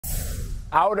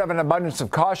Out of an abundance of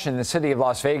caution, the city of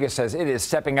Las Vegas says it is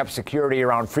stepping up security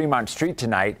around Fremont Street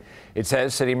tonight. It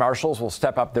says city marshals will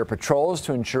step up their patrols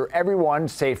to ensure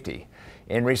everyone's safety.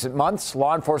 In recent months,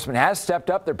 law enforcement has stepped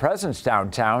up their presence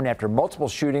downtown after multiple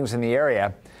shootings in the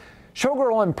area.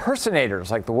 Showgirl impersonators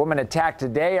like the woman attacked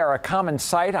today are a common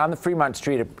sight on the Fremont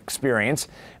Street experience.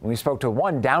 And we spoke to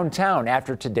one downtown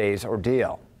after today's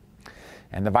ordeal.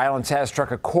 And the violence has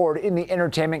struck a chord in the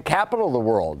entertainment capital of the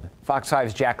world. Fox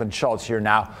 5's Jacqueline Schultz here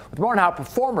now with more on how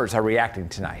performers are reacting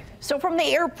tonight. So from the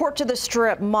airport to the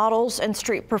Strip, models and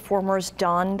street performers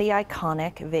don the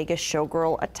iconic Vegas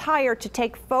showgirl attire to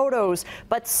take photos.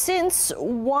 But since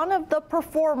one of the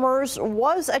performers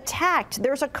was attacked,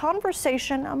 there's a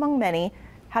conversation among many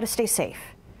how to stay safe.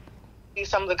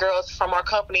 Some of the girls from our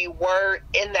company were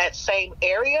in that same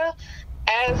area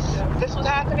as this was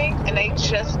happening, and they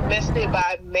just missed it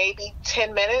by maybe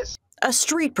 10 minutes. A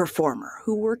street performer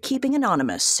who we're keeping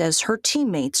anonymous says her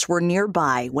teammates were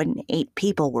nearby when 8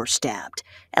 people were stabbed.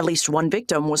 At least one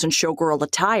victim was in showgirl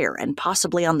attire and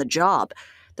possibly on the job.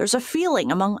 There's a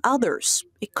feeling among others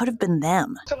it could have been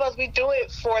them. Sometimes we do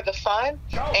it for the fun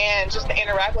and just to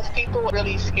interact with people.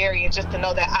 Really scary, and just to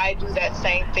know that I do that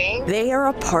same thing. They are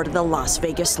a part of the Las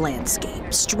Vegas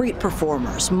landscape. Street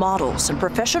performers, models, and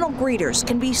professional greeters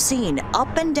can be seen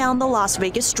up and down the Las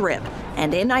Vegas Strip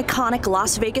and in iconic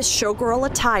Las Vegas showgirl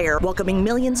attire, welcoming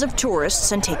millions of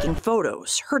tourists and taking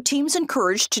photos. Her team's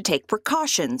encouraged to take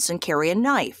precautions and carry a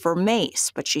knife or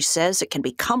mace, but she says it can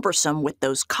be cumbersome with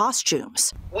those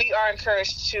costumes. We are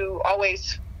encouraged to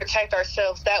always protect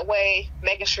ourselves that way,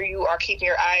 making sure you are keeping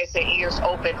your eyes and ears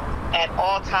open at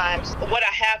all times. What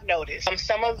I have noticed,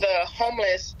 some of the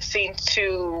homeless seem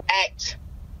to act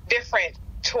different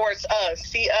towards us.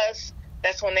 See us,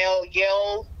 that's when they'll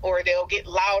yell or they'll get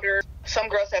louder. Some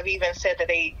girls have even said that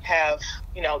they have,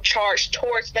 charged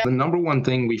towards them. The number one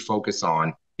thing we focus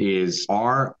on is,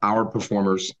 are our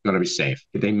performers going to be safe?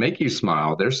 If they make you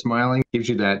smile, they're smiling, gives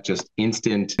you that just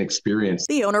instant experience.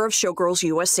 The owner of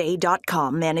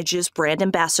ShowgirlsUSA.com manages brand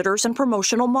ambassadors and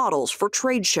promotional models for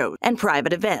trade shows and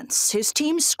private events. His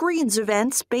team screens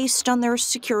events based on their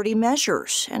security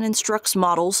measures and instructs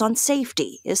models on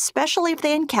safety, especially if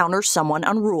they encounter someone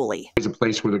unruly. There's a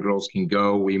place where the girls can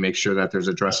go. We make sure that there's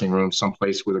a dressing room,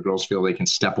 someplace where the girls feel they can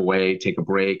step away, take a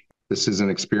break. This is an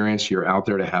experience. You're out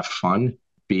there to have fun.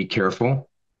 Be careful.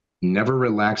 Never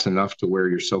relax enough to where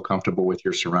you're so comfortable with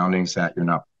your surroundings that you're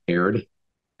not prepared.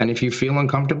 And if you feel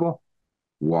uncomfortable,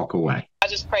 walk away. I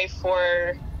just pray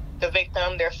for the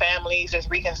victim, their families, just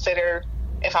reconsider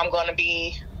if I'm going to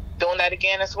be doing that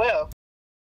again as well.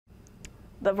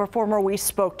 The performer we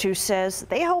spoke to says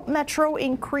they hope Metro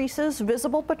increases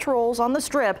visible patrols on the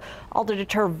Strip, all to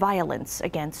deter violence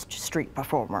against street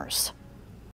performers.